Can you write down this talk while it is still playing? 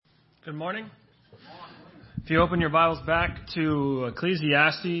Good morning. If you open your Bibles back to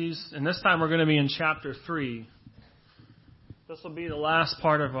Ecclesiastes, and this time we're going to be in chapter 3. This will be the last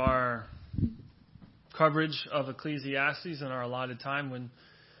part of our coverage of Ecclesiastes in our allotted time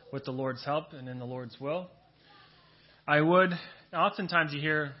with the Lord's help and in the Lord's will. Oftentimes you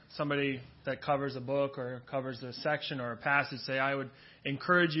hear somebody that covers a book or covers a section or a passage say, I would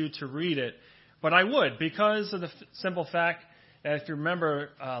encourage you to read it. But I would, because of the simple fact that if you remember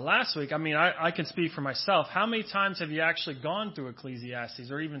last week, I can speak for myself. How many times have you actually gone through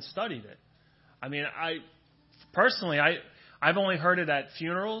Ecclesiastes or even studied it? I've only heard it at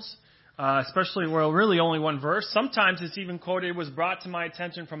funerals, especially where really only one verse. Sometimes it's even quoted. It was brought to my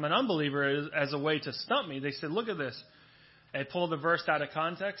attention from an unbeliever as a way to stump me. They said, look at this. They pulled the verse out of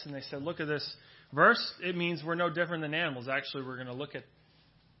context and they said, look at this verse. It means we're no different than animals. Actually, we'll look at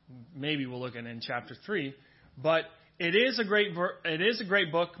it in chapter 3. But it is a great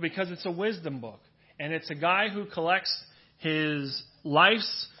book because it's a wisdom book. And it's a guy who collects his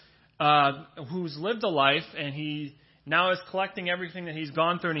life's, who's lived a life, and he now is collecting everything that he's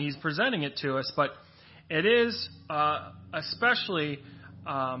gone through and he's presenting it to us. But it is especially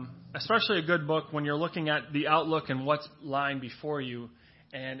a good book when you're looking at the outlook and what's lying before you.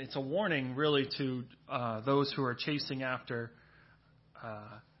 And it's a warning really to those who are chasing after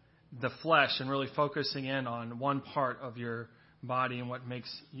the flesh and really focusing in on one part of your body and what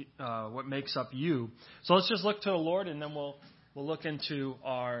makes up you. So let's just look to the Lord, and then we'll look into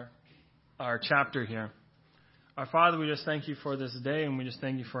our chapter here. Our Father, we just thank you for this day, and we just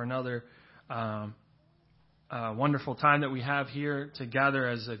thank you for another wonderful time that we have here together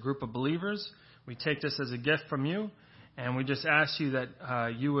as a group of believers. We take this as a gift from you, and we just ask you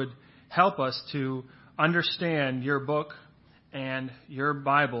that you would help us to understand your book and your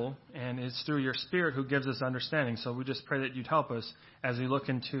Bible, and it's through your Spirit who gives us understanding. So we just pray that you'd help us as we look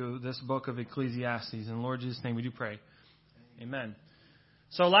into this book of Ecclesiastes. In Lord Jesus' name we do pray. Amen.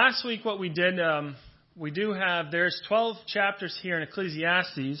 So last week what we did, there's 12 chapters here in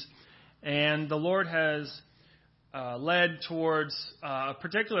Ecclesiastes, and the Lord has led towards a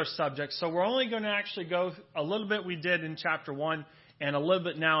particular subject. So we're only going to actually go a little bit we did in chapter 1 and a little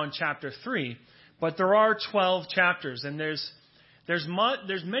bit now in chapter 3. But there are 12 chapters, and there's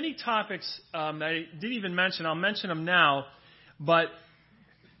many topics that I didn't even mention. I'll mention them now. But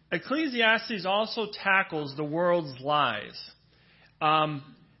Ecclesiastes also tackles the world's lies.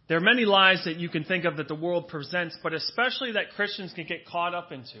 There are many lies that you can think of that the world presents, but especially that Christians can get caught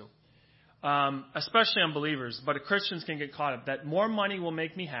up into, especially unbelievers. But Christians can get caught up. That more money will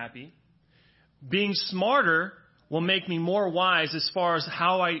make me happy. Being smarter will make me more wise as far as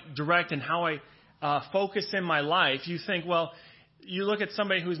how I direct and how I focus in my life. You think, well, you look at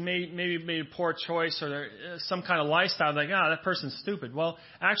somebody who's maybe made a poor choice or some kind of lifestyle, like, that person's stupid. Well,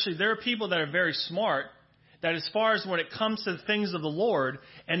 actually, there are people that are very smart that as far as when it comes to the things of the Lord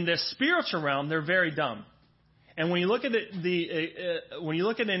and the spiritual realm, they're very dumb. And when you look at it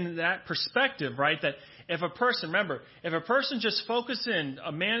in that perspective, right, that if a person just focuses in,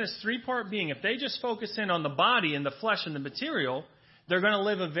 a man is three-part being, if they just focus in on the body and the flesh and the material, they're going to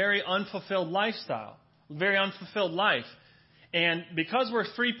live a very unfulfilled lifestyle, very unfulfilled life. And because we're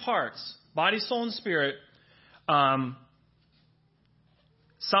three parts, body, soul, and spirit,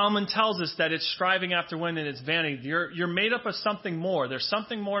 Solomon tells us that it's striving after wind and it's vanity. You're made up of something more. There's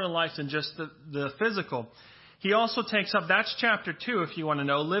something more in life than just the physical. He also takes up, that's chapter 2 if you want to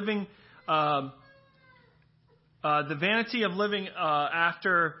know, living, the vanity of living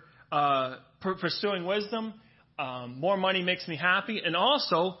after pursuing wisdom. More money makes me happy, and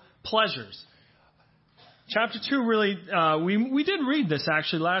also pleasures. Chapter 2 really, we did read this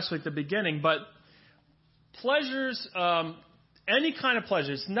actually last week at the beginning, but pleasures, any kind of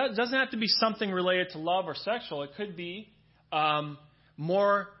pleasures, doesn't have to be something related to love or sexual. It could be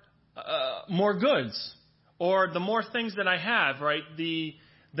more goods, or the more things that I have, right? The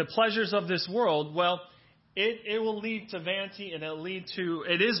pleasures of this world, well, it will lead to vanity, and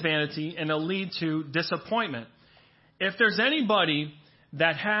it is vanity, and it'll lead to disappointment. If there's anybody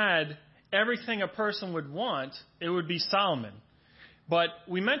that had everything a person would want, it would be Solomon. But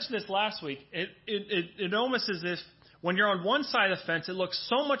we mentioned this last week. It almost as if when you're on one side of the fence, it looks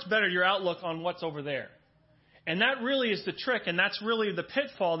so much better, your outlook on what's over there. And that really is the trick, and that's really the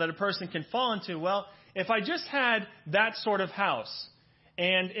pitfall that a person can fall into. Well, if I just had that sort of house,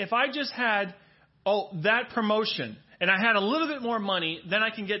 and if I just had that promotion, and I had a little bit more money, then I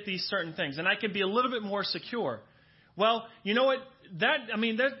can get these certain things, and I can be a little bit more secure. Well, you know what?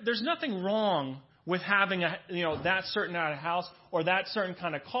 There's nothing wrong with having that certain kind of house or that certain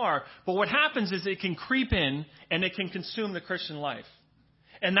kind of car. But what happens is it can creep in and it can consume the Christian life.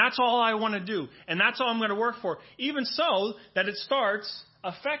 And that's all I want to do. And that's all I'm going to work for. Even so that it starts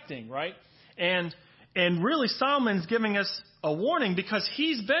affecting, right? And really Solomon's giving us a warning because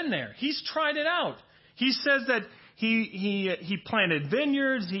he's been there. He's tried it out. He says that he planted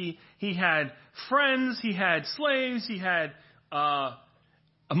vineyards. He had friends. He had slaves. He had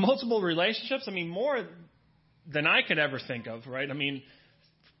multiple relationships. I mean, more than I could ever think of, right? I mean,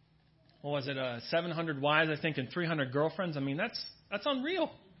 what was it? 700 wives, I think, and 300 girlfriends. I mean, that's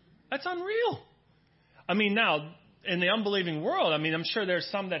unreal. That's unreal. I mean, now, in the unbelieving world, I mean, I'm sure there's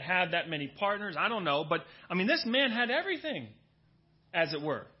some that have that many partners. I don't know. But, I mean, this man had everything, as it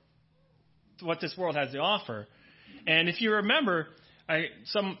were, what this world has to offer. And if you remember,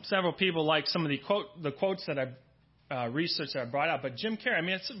 several people like some of the quotes that I researched that I brought out. But Jim Carrey, I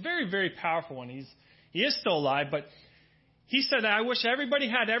mean, it's a very, very powerful one. He is still alive, but he said that I wish everybody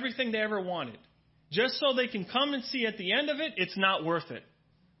had everything they ever wanted, just so they can come and see at the end of it, it's not worth it.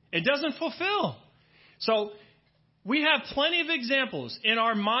 It doesn't fulfill. So we have plenty of examples in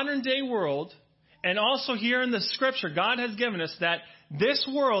our modern day world, and also here in the Scripture, God has given us that this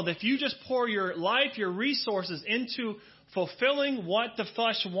world, if you just pour your life, your resources into fulfilling what the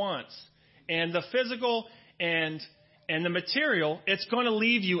flesh wants, and the physical and the material, it's going to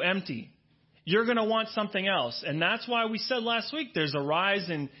leave you empty. You're going to want something else. And that's why we said last week there's a rise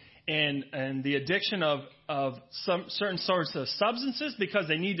in the addiction of some certain sorts of substances because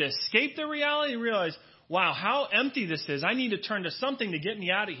they need to escape the reality and realize, wow, how empty this is. I need to turn to something to get me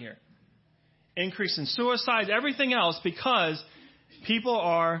out of here. Increase in suicides, everything else, because people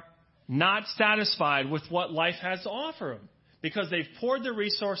are not satisfied with what life has to offer them because they've poured their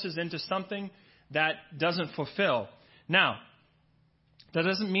resources into something that doesn't fulfill. Now, that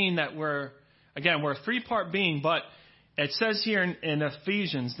doesn't mean that we're a three-part being, but it says here in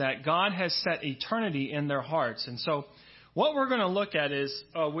Ephesians that God has set eternity in their hearts. And so what we're going to look at is,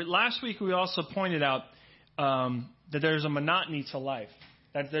 last week we also pointed out that there's a monotony to life,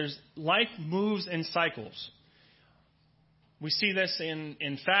 that life moves in cycles. We see this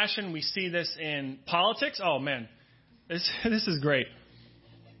in fashion. We see this in politics. Oh, man, this is great.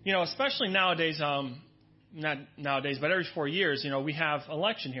 You know, especially nowadays, not nowadays, but every 4 years, we have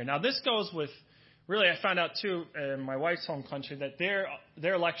election here. Now, this goes with, really, I found out, too, in my wife's home country, that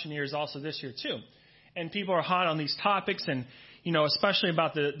their election year is also this year, too. And people are hot on these topics and, especially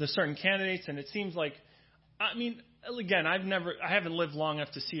about the certain candidates. And it seems like, I mean, again, I haven't lived long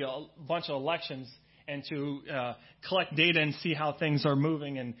enough to see a bunch of elections and to collect data and see how things are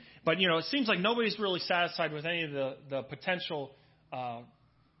moving. But it seems like nobody's really satisfied with any of the potential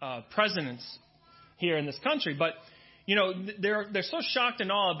presidents here in this country. But, they're so shocked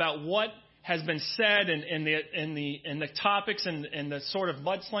and awe about what has been said and the topics and the sort of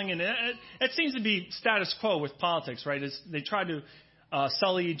mudslinging. And it seems to be status quo with politics, right? They try to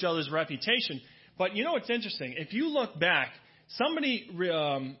sully each other's reputation. But what's interesting? If you look back, somebody,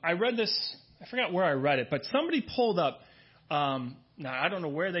 I read this, I forgot where I read it, but somebody pulled up, now I don't know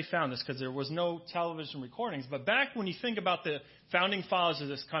where they found this because there was no television recordings, but back when you think about the founding fathers of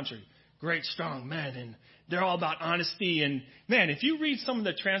this country, great, strong men, and they're all about honesty. And, man, if you read some of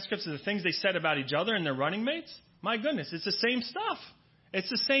the transcripts of the things they said about each other and their running mates, my goodness, it's the same stuff. It's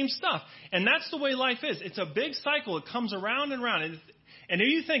the same stuff. And that's the way life is. It's a big cycle. It comes around and around. And if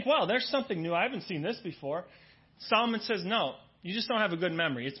you think, well, there's something new. I haven't seen this before. Solomon says, no, you just don't have a good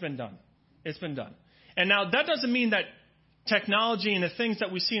memory. It's been done. It's been done. And now that doesn't mean that technology and the things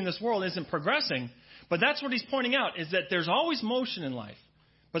that we see in this world isn't progressing. But that's what he's pointing out, is that there's always motion in life.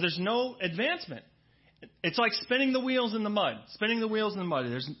 But there's no advancement. It's like spinning the wheels in the mud. Spinning the wheels in the mud.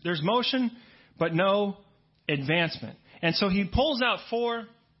 There's motion, but no advancement. And so he pulls out 4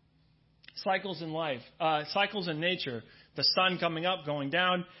 cycles in life, cycles in nature. The sun coming up, going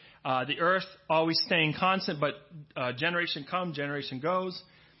down. The earth always staying constant, but generation comes, generation goes.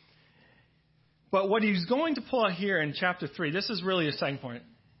 But what he's going to pull out here in chapter 3, this is really a second point,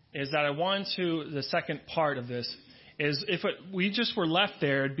 is that I want to, the second part of this, is if we just were left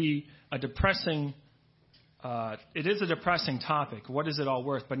there, it'd be a depressing, it is a depressing topic. What is it all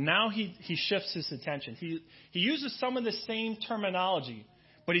worth? But now he shifts his attention. He uses some of the same terminology,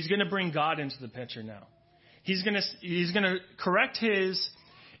 but he's going to bring God into the picture now. He's going to correct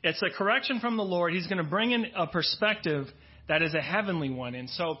it's a correction from the Lord. He's going to bring in a perspective that is a heavenly one. And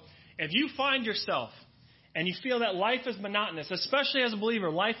so if you find yourself and you feel that life is monotonous, especially as a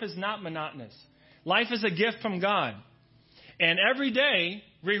believer, life is not monotonous. Life is a gift from God. And every day,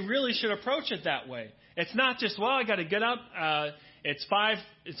 we really should approach it that way. It's not just, well, I got to get up. It's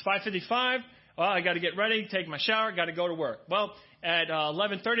 5:55. Well, I got to get ready, take my shower, got to go to work. Well, at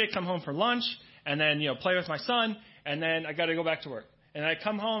 11:30, I come home for lunch, and then play with my son, and then I got to go back to work. And I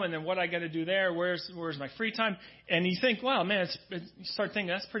come home, and then what I got to do there? Where's my free time? And you think, wow, man, you start thinking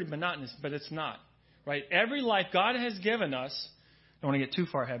that's pretty monotonous, but it's not, right? Every life God has given us, I don't want to get too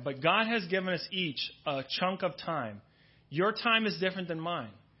far ahead, but God has given us each a chunk of time. Your time is different than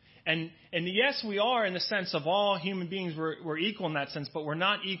mine. And yes, we are in the sense of all human beings, we're equal in that sense, but we're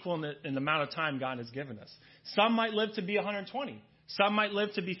not equal in the amount of time God has given us. Some might live to be 120. Some might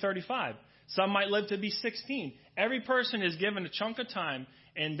live to be 35. Some might live to be 16. Every person is given a chunk of time,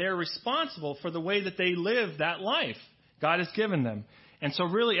 and they're responsible for the way that they live that life God has given them. And so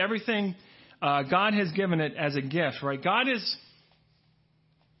really everything God has given it as a gift, right? God is,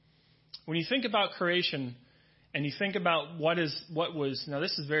 when you think about creation and you think about what was, now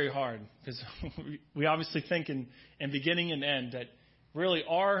this is very hard because we obviously think in beginning and end that really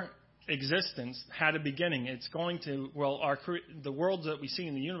our existence had a beginning. It's going to, the world that we see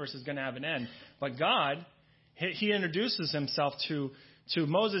in the universe is going to have an end. But God, he introduces himself to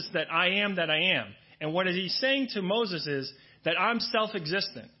Moses that I am that I am. And what he's saying to Moses is that I'm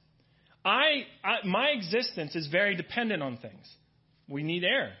self-existent. My existence is very dependent on things. We need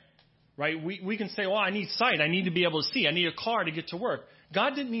air, right? We can say, well, I need sight. I need to be able to see. I need a car to get to work.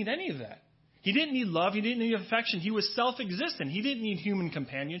 God didn't need any of that. He didn't need love. He didn't need affection. He was self-existent. He didn't need human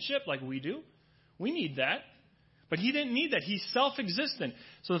companionship like we do. We need that. But he didn't need that. He's self-existent.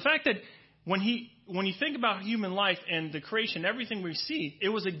 So the fact that when you think about human life and the creation, everything we see, it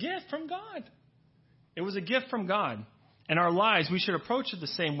was a gift from God. It was a gift from God. And our lives, we should approach it the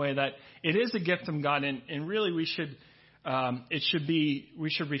same way, that it is a gift from God. And really we should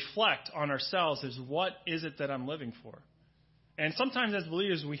reflect on ourselves as what is it that I'm living for? And sometimes as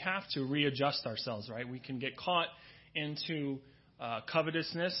believers, we have to readjust ourselves, right? We can get caught into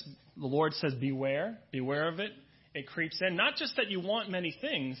covetousness. The Lord says, beware of it. It creeps in. Not just that you want many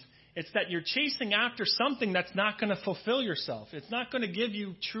things, it's that you're chasing after something that's not going to fulfill yourself. It's not going to give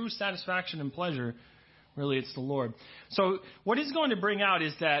you true satisfaction and pleasure. Really, it's the Lord. So what he's going to bring out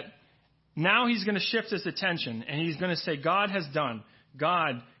is that now he's going to shift his attention, and he's going to say, God has done.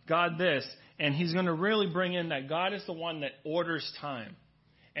 God this. And he's going to really bring in that God is the one that orders time.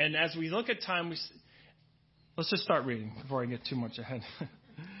 And as we look at time, let's just start reading before I get too much ahead.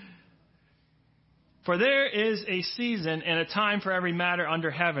 For there is a season and a time for every matter under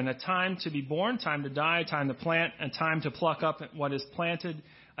heaven, a time to be born, time to die, a time to plant, a time to pluck up what is planted,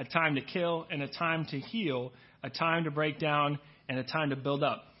 a time to kill, and a time to heal, a time to break down, and a time to build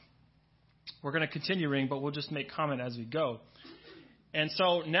up. We're going to continue reading, but we'll just make comment as we go. And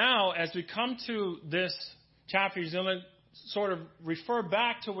so now, as we come to this chapter, he's going to sort of refer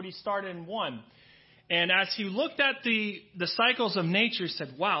back to what he started in 1. And as he looked at the cycles of nature, he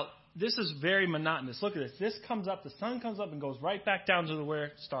said, wow, this is very monotonous. Look at this. This comes up, the sun comes up and goes right back down to where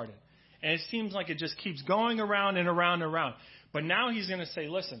it started. And it seems like it just keeps going around and around and around. But now he's going to say,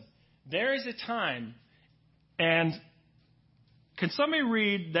 listen, there is a time, and can somebody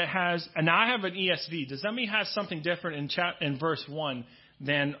read that has, and now I have an ESV. Does that mean it has something different in verse 1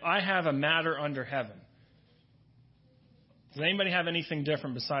 than I have a matter under heaven? Does anybody have anything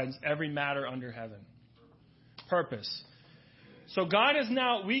different besides every matter under heaven? Purpose. So God is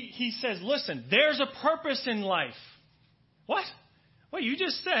now, he says, listen, there's a purpose in life. What? Well, you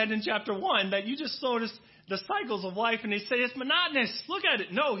just said in chapter 1 that you just showed us the cycles of life, and they say it's monotonous. Look at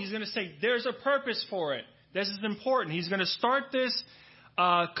it. No, he's going to say there's a purpose for it. This is important. He's going to start this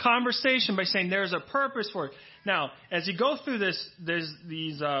conversation by saying there's a purpose for it. Now, as you go through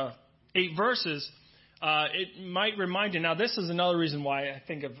these 8 verses, it might remind you. Now, this is another reason why I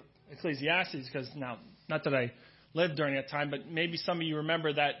think of Ecclesiastes, because now, not that I lived during that time, but maybe some of you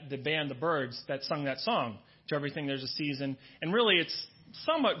remember that the band The Byrds that sung that song, To Everything There's a Season. And really, it's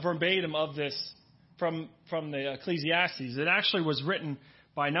somewhat verbatim of this from the Ecclesiastes. It actually was written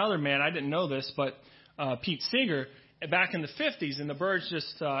by another man. I didn't know this, but Pete Seeger, back in the 50s, and the Byrds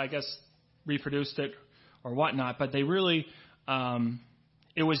just, I guess, reproduced it or whatnot. But they really,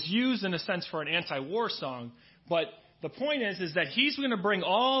 it was used in a sense for an anti-war song. But the point is that he's going to bring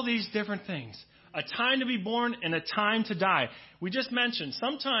all these different things. A time to be born and a time to die. We just mentioned,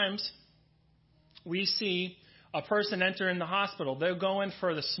 sometimes we see a person enter in the hospital. They'll go in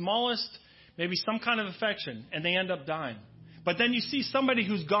for the smallest, maybe some kind of infection, and they end up dying. But then you see somebody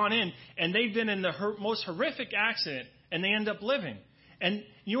who's gone in, and they've been in the most horrific accident, and they end up living. And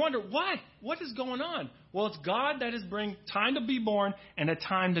you wonder, why? What is going on? Well, it's God that is bringing time to be born and a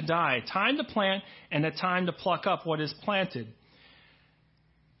time to die, time to plant and a time to pluck up what is planted.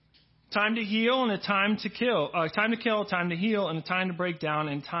 Time to heal and a time to kill. Time to kill, time to heal, and a time to break down,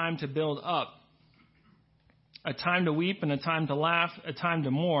 and time to build up. A time to weep and a time to laugh, a time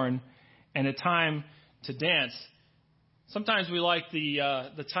to mourn, and a time to dance. sometimes we like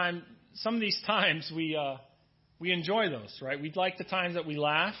the time. Some of these times we enjoy those, right? We like the times that we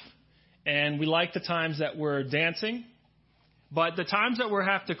laugh, and we like the times that we're dancing. But the times that we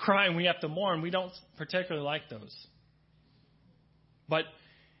have to cry and we have to mourn, we don't particularly like those. But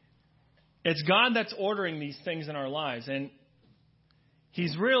it's God that's ordering these things in our lives, and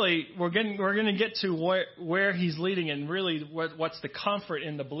He's really we're going to get to where He's leading, and really what's the comfort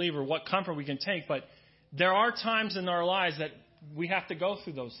in the believer, what comfort we can take. But there are times in our lives that we have to go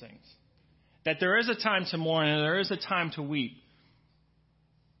through those things. That there is a time to mourn and there is a time to weep,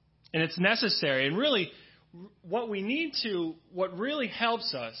 and it's necessary. And really, what really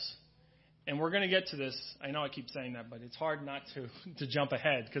helps us, and we're going to get to this. I know I keep saying that, but it's hard not to jump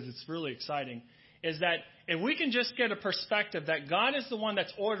ahead because it's really exciting. Is that if we can just get a perspective that God is the one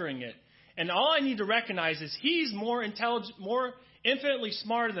that's ordering it, and all I need to recognize is He's more intelligent, more infinitely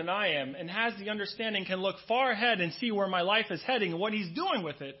smarter than I am, and has the understanding, can look far ahead and see where my life is heading and what He's doing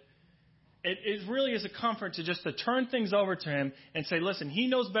with it. It really is a comfort to turn things over to Him and say, listen, He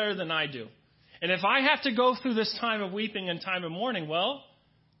knows better than I do. And if I have to go through this time of weeping and time of mourning, well,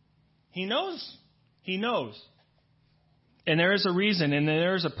 He knows. He knows. And there is a reason and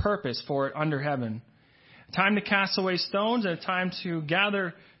there is a purpose for it under heaven. A time to cast away stones and a time to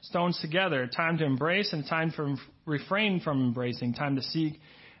gather stones together. A time to embrace and a time to refrain from embracing. Time to seek,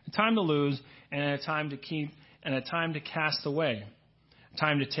 a time to lose, and a time to keep, and a time to cast away. A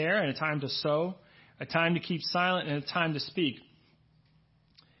time to tear and a time to sow. A time to keep silent and a time to speak.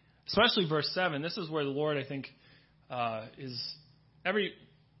 Especially verse 7. This is where the Lord, I think, is every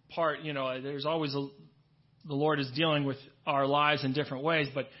part, there's always the Lord is dealing with our lives in different ways,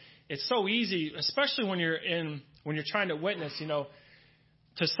 but it's so easy, especially when you're trying to witness,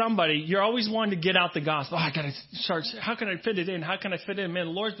 to somebody, you're always wanting to get out the gospel. I got to start. How can I fit it in? How can I fit it in? Man,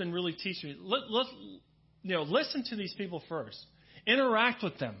 the Lord's been really teaching me. Listen to these people first. Interact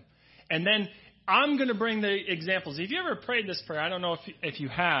with them. And then I'm going to bring the examples. If you ever prayed this prayer, I don't know if you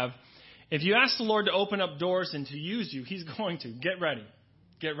have. If you ask the Lord to open up doors and to use you, He's going to. Get ready.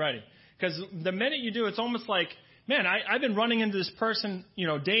 Get ready. Because the minute you do, it's almost like, man, I've been running into this person,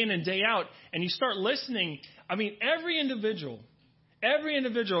 day in and day out. And you start listening. I mean, every individual,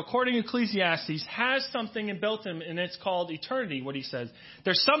 according to Ecclesiastes, has something built in, and it's called eternity, what he says.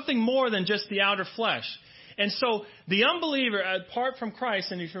 There's something more than just the outer flesh. And so the unbeliever, apart from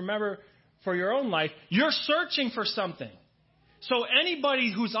Christ, and if you remember for your own life, you're searching for something. So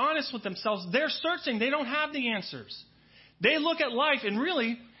anybody who's honest with themselves, they're searching. They don't have the answers. They look at life, and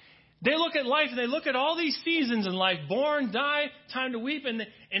really, they look at life, and they look at all these seasons in life, born, die, time to weep. And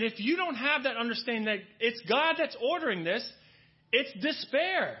if you don't have that understanding that it's God that's ordering this, it's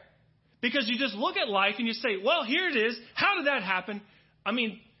despair. Because you just look at life and you say, well, here it is. How did that happen? I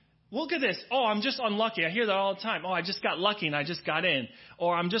mean, look at this. Oh, I'm just unlucky. I hear that all the time. Oh, I just got lucky and I just got in.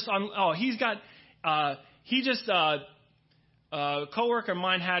 Or I'm just, a coworker of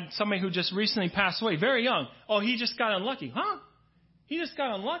mine had somebody who just recently passed away, very young. Oh, he just got unlucky. Huh? He just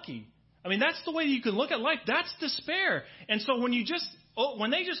got unlucky. I mean, that's the way you can look at life. That's despair. And so when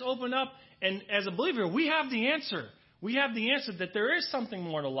they just open up, and as a believer, we have the answer. We have the answer that there is something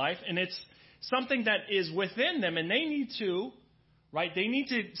more to life, and it's something that is within them, and they need to, right? They need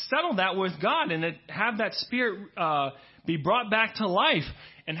to settle that with God and have that spirit be brought back to life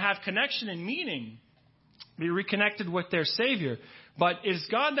and have connection and meaning, be reconnected with their Savior. But it's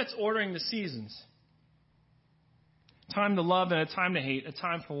God that's ordering the seasons. Time to love and a time to hate, a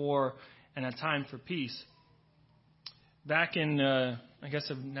time for war and a time for peace. Back in, I guess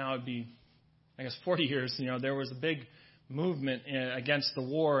now it'd be, 40 years, there was a big movement against the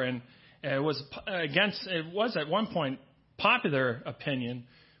war, and it was at one point popular opinion,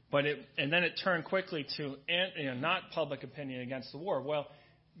 and then it turned quickly to not public opinion against the war. Well,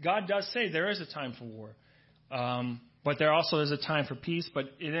 God does say there is a time for war, but there also is a time for peace. But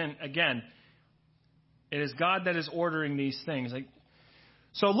it is God that is ordering these things.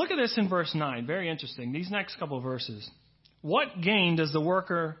 So look at this in verse 9. Very interesting. These next couple of verses. What gain has the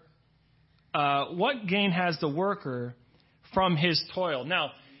worker from his toil?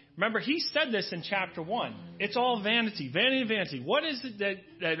 Now, remember, he said this in chapter 1. It's all vanity, vanity, vanity. What is it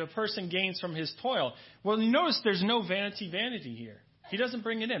that a person gains from his toil? Well, you notice there's no vanity here. He doesn't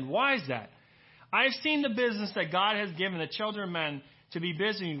bring it in. Why is that? I've seen the business that God has given the children of men to be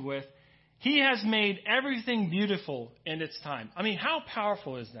busy with. He has made everything beautiful in its time. I mean, how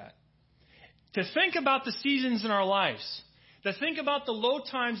powerful is that? To think about the seasons in our lives. To think about the low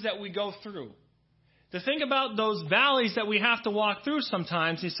times that we go through. To think about those valleys that we have to walk through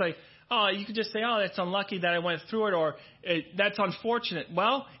sometimes. You say, oh, you could just say, oh, that's unlucky that I went through it, or that's unfortunate.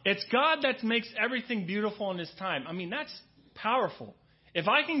 Well, it's God that makes everything beautiful in His time. I mean, that's powerful. If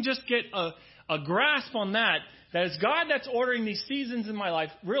I can just get a grasp on that it's God that's ordering these seasons in my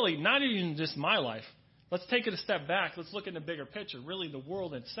life, really, not even just my life. Let's take it a step back. Let's look at the bigger picture, really the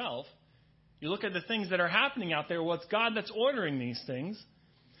world itself. You look at the things that are happening out there, well, it's God that's ordering these things.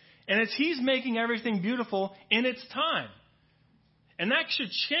 And it's He's making everything beautiful in its time. And that should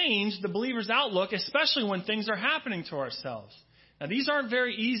change the believer's outlook, especially when things are happening to ourselves. Now, these aren't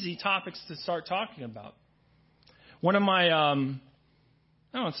very easy topics to start talking about. One of my, I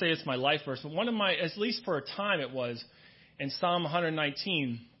don't want to say it's my life verse, but one of my, at least for a time it was, in Psalm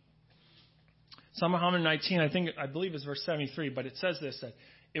 119. Psalm 119, I believe is verse 73, but it says this, that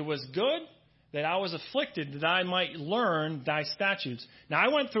it was good that I was afflicted, that I might learn thy statutes. Now,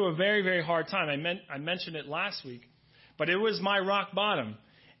 I went through a very, very hard time. I mentioned it last week. But it was my rock bottom.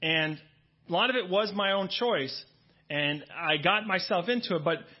 And a lot of it was my own choice. And I got myself into it.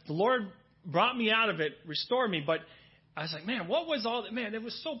 But the Lord brought me out of it, restored me. But I was like, man, what was all that? Man, it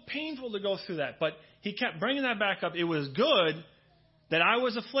was so painful to go through that. But He kept bringing that back up. It was good that I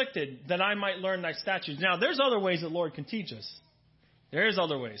was afflicted, that I might learn thy statutes. Now, there's other ways the Lord can teach us. There's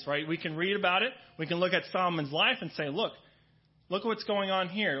other ways, right? We can read about it. We can look at Solomon's life and say, look what's going on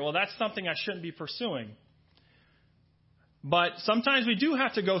here. Well, that's something I shouldn't be pursuing. But sometimes we do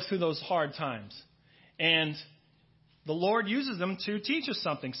have to go through those hard times. And the Lord uses them to teach us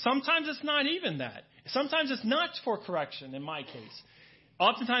something. Sometimes it's not even that. Sometimes it's not for correction, in my case.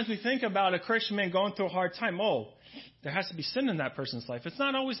 Oftentimes we think about a Christian man going through a hard time. Oh, there has to be sin in that person's life. It's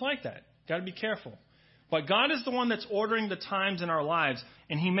not always like that. Got to be careful. But God is the one that's ordering the times in our lives.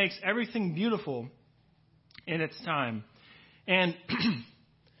 And He makes everything beautiful in its time. And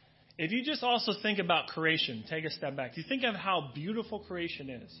if you just also think about creation, take a step back. You think of how beautiful creation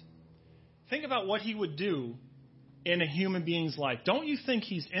is. Think about what He would do in a human being's life. Don't you think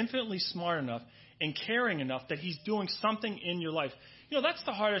He's infinitely smart enough and caring enough that He's doing something in your life? You know, that's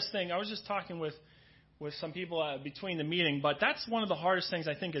the hardest thing. I was just talking with some people between the meeting, but that's one of the hardest things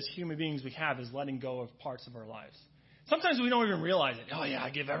I think as human beings we have is letting go of parts of our lives. Sometimes we don't even realize it. Oh, yeah,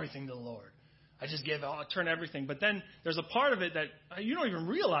 I give everything to the Lord. I just turn everything. But then there's a part of it that you don't even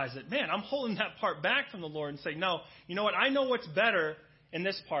realize it. Man, I'm holding that part back from the Lord and say, no, you know what? I know what's better in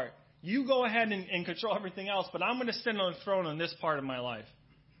this part. You go ahead and control everything else, but I'm going to sit on the throne on this part of my life.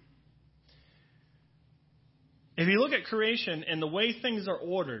 If you look at creation and the way things are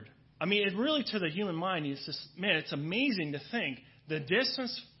ordered, I mean, it really, to the human mind, it's just, man, it's amazing to think the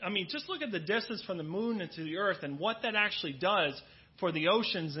distance. I mean, just look at the distance from the moon into the earth and what that actually does for the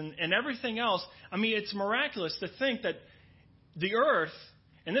oceans and everything else. I mean, it's miraculous to think that the earth,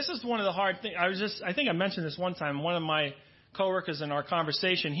 and this is one of the hard things. I think I mentioned this one time. One of my coworkers in our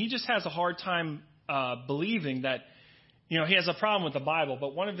conversation, he just has a hard time believing that, you know, he has a problem with the Bible.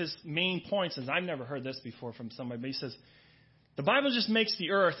 But one of his main points is, I've never heard this before from somebody, but he says, the Bible just makes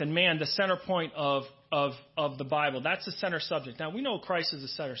the earth and man the center point of the Bible. That's the center subject. Now, we know Christ is the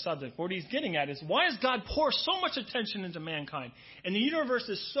center subject. But what he's getting at is, why does God pour so much attention into mankind? And the universe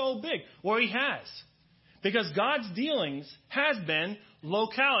is so big. Well, He has. Because God's dealings has been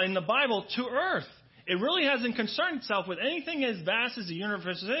locale in the Bible to earth. It really hasn't concerned itself with anything as vast as the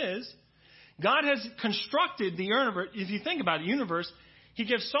universe is. God has constructed the universe. If you think about the universe, He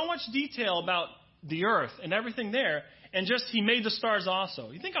gives so much detail about the earth and everything there. And just He made the stars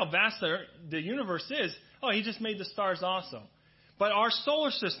also. You think how vast the universe is. Oh, He just made the stars also. But our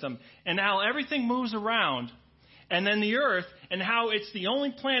solar system and how everything moves around, and then the earth, and how it's the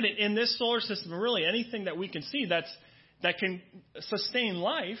only planet in this solar system, really anything that we can see that can sustain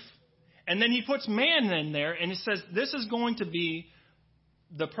life. And then He puts man in there, and He says this is going to be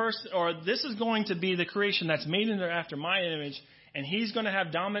the person, or this is going to be the creation that's made in there after my image, and He's going to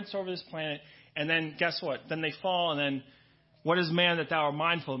have dominance over this planet. And then guess what? Then they fall, and then what is man that thou art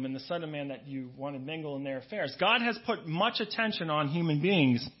mindful of him, and the son of man that you want to mingle in their affairs? God has put much attention on human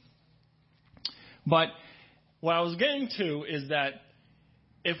beings. But what I was getting to is that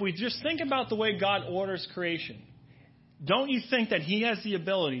if we just think about the way God orders creation, don't you think that He has the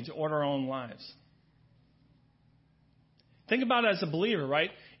ability to order our own lives? Think about it as a believer, right?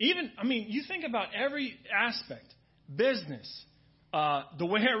 You think about every aspect, business, the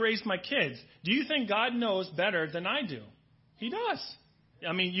way I raised my kids. Do you think God knows better than I do? He does.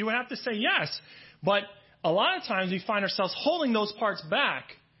 I mean, you would have to say yes. But a lot of times we find ourselves holding those parts back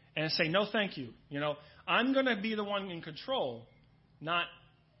and say, no, thank you. You know, I'm going to be the one in control, not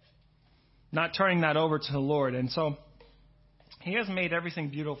turning that over to the Lord. And so He has made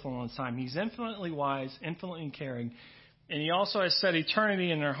everything beautiful in His time. He's infinitely wise, infinitely caring. And he also has set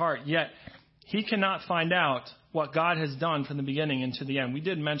eternity in their heart, yet he cannot find out what God has done from the beginning into the end. We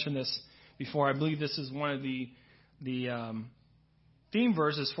did mention this before. I believe this is one of the theme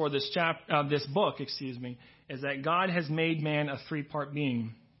verses for this book, is that God has made man a three-part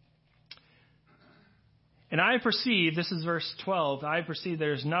being. And I perceive, this is verse 12, I perceive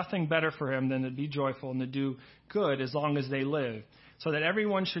there is nothing better for him than to be joyful and to do good as long as they live, so that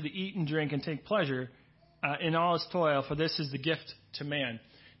everyone should eat and drink and take pleasure in all his toil, for this is the gift to man.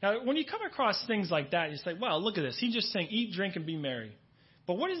 Now, when you come across things like that, you say, well, look at this. He's just saying eat, drink, and be merry.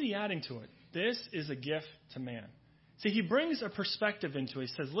 But what is he adding to it? This is a gift to man. See, he brings a perspective into it.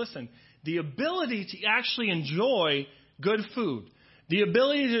 He says, listen, the ability to actually enjoy good food, the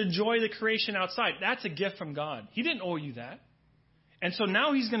ability to enjoy the creation outside, that's a gift from God. He didn't owe you that. And so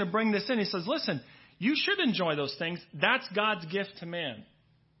now he's going to bring this in. He says, listen, you should enjoy those things. That's God's gift to man,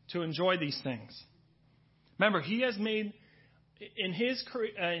 to enjoy these things. Remember, he has made, in his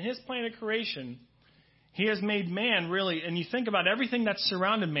plan of creation, he has made man really, and you think about everything that's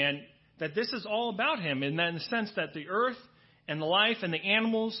surrounded man, that this is all about him, and in the sense that the earth and the life and the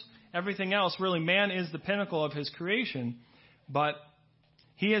animals, everything else, really man is the pinnacle of his creation. But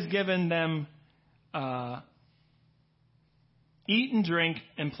he has given them eat and drink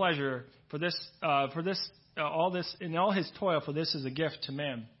and pleasure for this, all this, in all his toil, for this is a gift to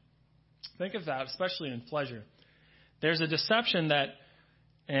man. Think of that, especially in pleasure. There's a deception that,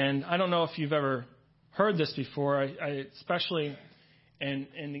 and I don't know if you've ever heard this before, especially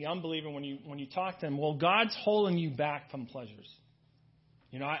in the unbeliever, when you talk to them, well, God's holding you back from pleasures.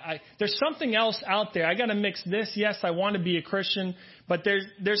 You know, there's something else out there. I got to mix this. Yes, I want to be a Christian, but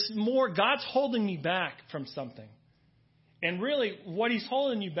there's more. God's holding me back from something. And really, what he's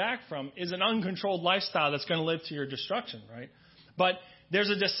holding you back from is an uncontrolled lifestyle that's going to lead to your destruction, right? But there's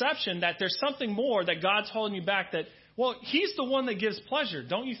a deception that there's something more that God's holding you back that, well, he's the one that gives pleasure.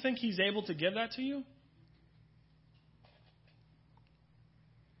 Don't you think he's able to give that to you?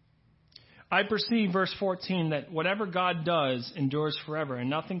 I perceive, verse 14, that whatever God does endures forever, and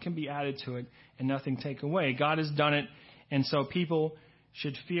nothing can be added to it and nothing take away. God has done it, and so people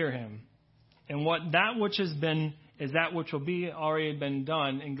should fear him. And that which has been is that which will be already been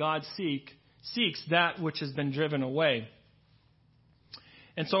done, and God seeks that which has been driven away.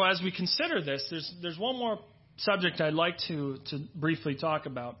 And so as we consider this, there's one more subject I'd like to briefly talk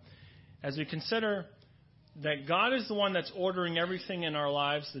about. As we consider that God is the one that's ordering everything in our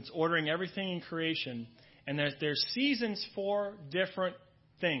lives, that's ordering everything in creation, and that there's seasons for different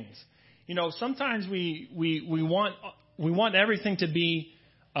things. You know, sometimes we want everything to be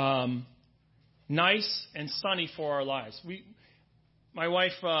nice and sunny for our lives. My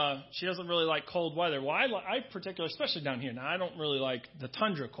wife, she doesn't really like cold weather. Well, I particularly, especially down here. Now, I don't really like the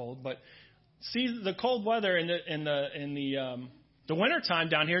tundra cold, but the cold weather in the wintertime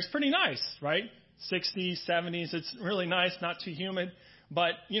down here is pretty nice, right? 60s, 70s, it's really nice, not too humid.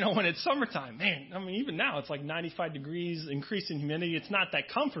 But, you know, when it's summertime, man, I mean, even now it's like 95 degrees, increasing humidity. It's not that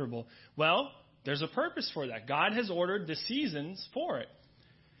comfortable. Well, there's a purpose for that. God has ordered the seasons for it.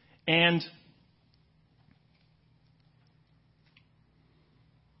 And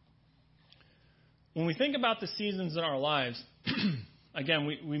when we think about the seasons in our lives, again,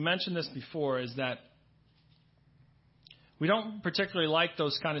 we mentioned this before, is that we don't particularly like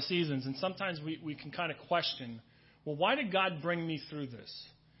those kind of seasons, and sometimes we can kind of question, well, why did God bring me through this?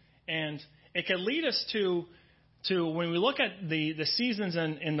 And it can lead us to when we look at the seasons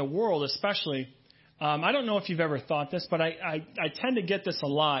in the world especially, I don't know if you've ever thought this, but I tend to get this a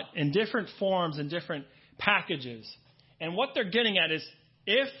lot in different forms and different packages. And what they're getting at is,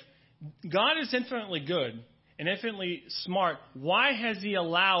 if God is infinitely good and infinitely smart, why has he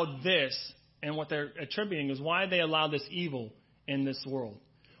allowed this? And what they're attributing is why they allow this evil in this world.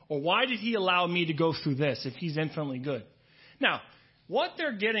 Or why did he allow me to go through this if he's infinitely good? Now, what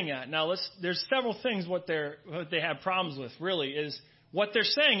they're getting at, there's several things what they have problems with, really, is what they're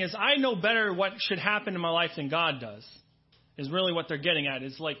saying is, I know better what should happen in my life than God does, is really what they're getting at.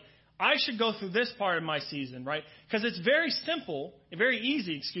 It's like, I should go through this part of my season, right? Because it's very simple, very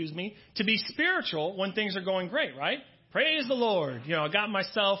easy, to be spiritual when things are going great, right? Praise the Lord. You know, I got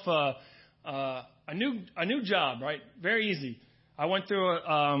myself a new job, right? Very easy. I went through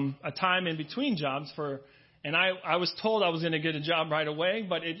a time in between jobs and I was told I was going to get a job right away,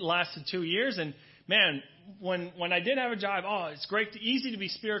 but it lasted 2 years. And man, when I did have a job, it's easy to be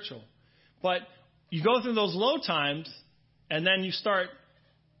spiritual. But you go through those low times, and then you start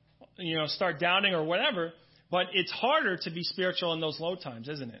doubting or whatever. But it's harder to be spiritual in those low times,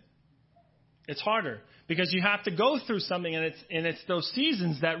 isn't it? it's harder because you have to go through something, and it's those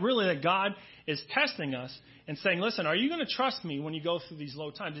seasons that God is testing us and saying, listen, are you going to trust me when you go through these low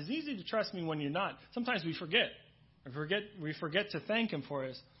times? It's easy to trust me when you're not. Sometimes we forget. We forget to thank him for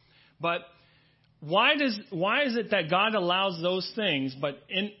us. But why is it that God allows those things? But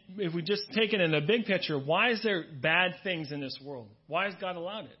if we just take it in the big picture, why is there bad things in this world? Why has God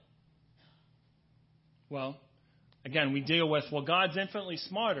allowed it? Well, again, we deal with, God's infinitely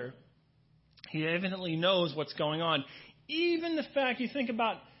smarter. He infinitely knows what's going on. Even the fact, you think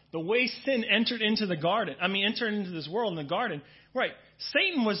about the way sin entered into this world in the garden. Right.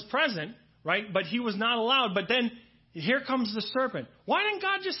 Satan was present, right? But he was not allowed. But then here comes the serpent. Why didn't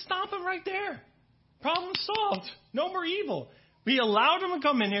God just stomp him right there? Problem solved. No more evil. We allowed him to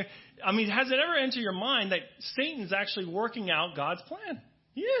come in here. Has it ever entered your mind that Satan's actually working out God's plan?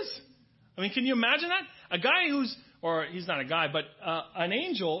 He is. Can you imagine that? A guy he's not a guy, but an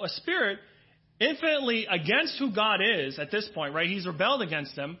angel, a spirit, infinitely against who God is at this point, right? He's rebelled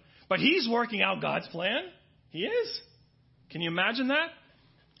against him, but he's working out God's plan. He is. Can you imagine that?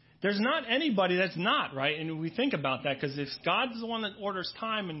 There's not anybody that's not, right? And we think about that because if God's the one that orders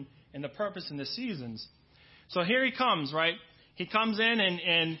time and the purpose and the seasons. So here he comes, right? He comes in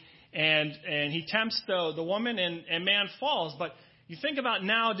and he tempts the woman and man falls. But you think about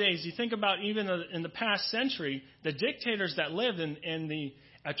nowadays, you think about even in the past century, the dictators that lived and the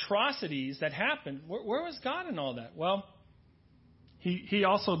atrocities that happened. Where was God in all that? Well, he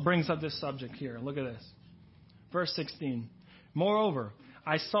also brings up this subject here. Look at this. Verse 16. Moreover,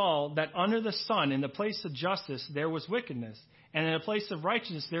 I saw that under the sun, in the place of justice, there was wickedness. And in the place of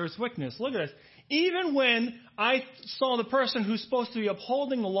righteousness, there was wickedness. Look at this. Even when I saw the person who's supposed to be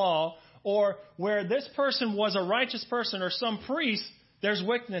upholding the law, or where this person was a righteous person or some priest, there's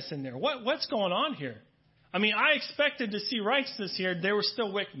wickedness in there. What's going on here? I expected to see righteousness here. There was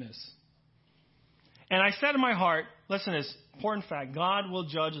still wickedness. And I said in my heart, listen to this important fact. God will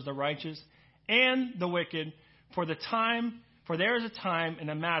judge the righteous and the wicked for there is a time and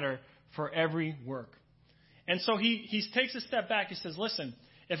a matter for every work. And so he takes a step back. He says, listen,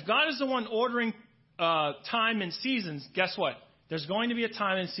 if God is the one ordering time and seasons, guess what? There's going to be a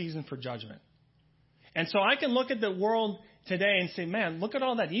time and season for judgment. And so I can look at the world today and say, man, look at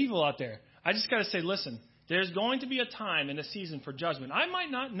all that evil out there. I just got to say, listen, there's going to be a time and a season for judgment. I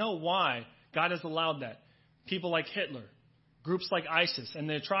might not know why God has allowed that. People like Hitler, groups like ISIS, and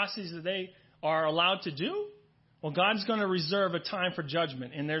the atrocities that they are allowed to do. Well, God's going to reserve a time for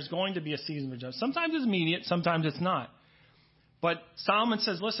judgment, and there's going to be a season for judgment. Sometimes it's immediate, sometimes it's not. But Solomon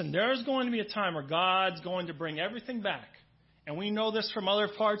says, listen, there's going to be a time where God's going to bring everything back. And we know this from other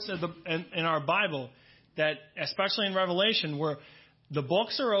parts of in our Bible, that especially in Revelation, where the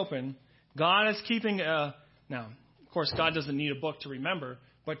books are open, God is keeping now, of course, God doesn't need a book to remember,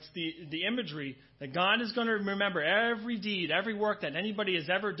 but the imagery that God is going to remember every deed, every work that anybody has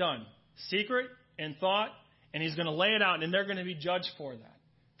ever done, secret and thought, and he's going to lay it out, and they're going to be judged for that,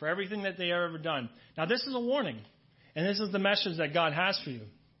 for everything that they have ever done. Now, this is a warning, and this is the message that God has for you.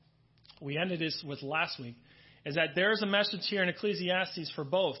 We ended this with last week, is that there's a message here in Ecclesiastes for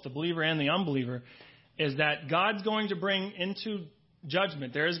both, the believer and the unbeliever, is that God's going to bring into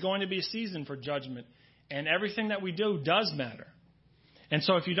judgment. There is going to be a season for judgment, and everything that we do does matter. And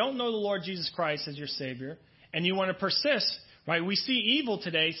so if you don't know the Lord Jesus Christ as your Savior, and you want to persist, right, we see evil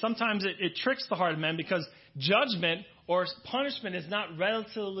today. Sometimes it tricks the heart of men because judgment or punishment is not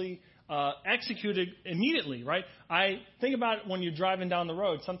relatively executed immediately, right? I think about when you're driving down the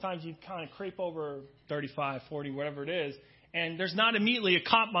road. Sometimes you kind of creep over 35, 40, whatever it is, and there's not immediately a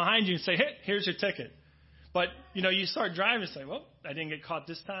cop behind you and say, hey, here's your ticket. But, you start driving and say, well, I didn't get caught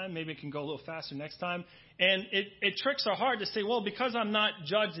this time. Maybe it can go a little faster next time. And it tricks our heart to say, well, because I'm not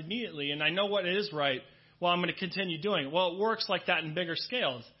judged immediately and I know what is right, well, I'm going to continue doing it. Well, it works like that in bigger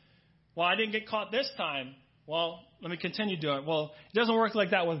scales. Well, I didn't get caught this time. Well, let me continue doing it. Well, it doesn't work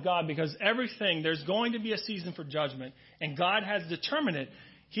like that with God because there's going to be a season for judgment, and God has determined it.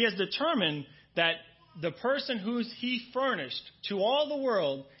 He has determined that the person he furnished to all the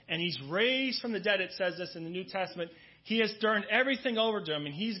world, and he's raised from the dead, it says this in the New Testament, he has turned everything over to him,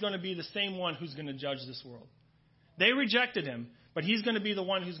 and he's going to be the same one who's going to judge this world. They rejected him, but he's going to be the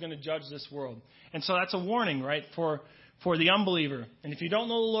one who's going to judge this world. And so that's a warning, right, for the unbeliever. And if you don't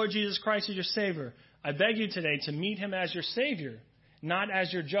know the Lord Jesus Christ as your Savior, I beg you today to meet him as your Savior, not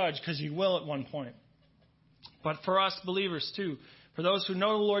as your judge, because you will at one point. But for us believers too, for those who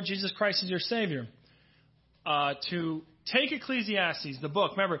know the Lord Jesus Christ as your Savior, to take Ecclesiastes, the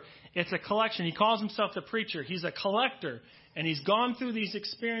book. Remember, it's a collection. He calls himself the preacher. He's a collector. And he's gone through these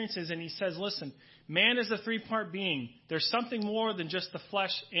experiences and he says, listen, man is a three-part being. There's something more than just the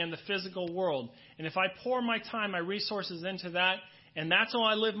flesh and the physical world. And if I pour my time, my resources into that, and that's how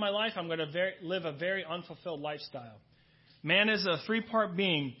I live my life, I'm going to live a very unfulfilled lifestyle. Man is a three-part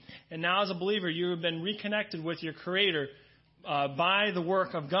being. And now as a believer, you have been reconnected with your Creator by the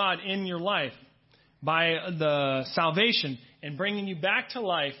work of God in your life, by the salvation and bringing you back to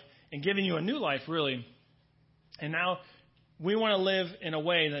life and giving you a new life, really. And now we want to live in a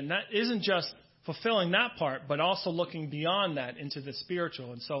way that isn't just fulfilling that part, but also looking beyond that into the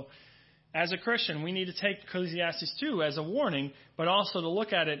spiritual. And so as a Christian, we need to take Ecclesiastes 2 as a warning, but also to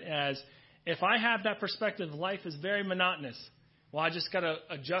look at it as, if I have that perspective, life is very monotonous. Well, I just got to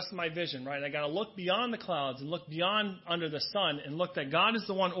adjust my vision, right? I got to look beyond the clouds and look beyond under the sun and look that God is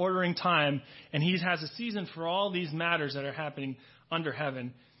the one ordering time, and He has a season for all these matters that are happening under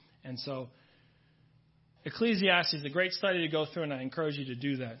heaven. And so Ecclesiastes is a great study to go through, and I encourage you to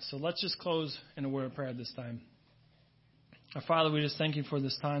do that. So let's just close in a word of prayer this time. Our Father, we just thank you for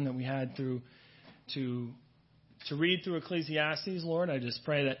this time that we had to read through Ecclesiastes, Lord. I just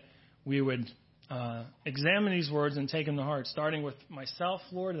pray that we would examine these words and take them to heart, starting with myself,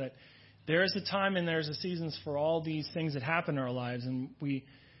 Lord, that there is a time and there's a seasons for all these things that happen in our lives. And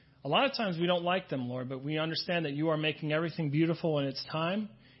a lot of times we don't like them, Lord, but we understand that you are making everything beautiful in its time,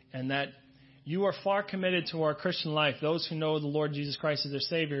 and that you are far committed to our Christian life. Those who know the Lord Jesus Christ as their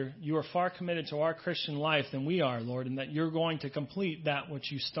Savior, you are far committed to our Christian life than we are, Lord, and that you're going to complete that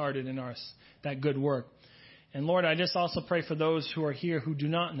which you started in us, that good work. And Lord, I just also pray for those who are here who do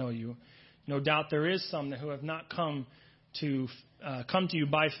not know you. No doubt there is some who have not come to you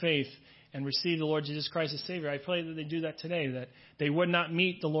by faith and receive the Lord Jesus Christ as Savior. I pray that they do that today, that they would not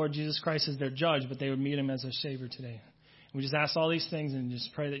meet the Lord Jesus Christ as their judge, but they would meet Him as their Savior today. We just ask all these things and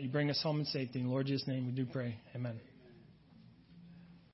just pray that you bring us home in safety. In the Lord Jesus' name we do pray. Amen.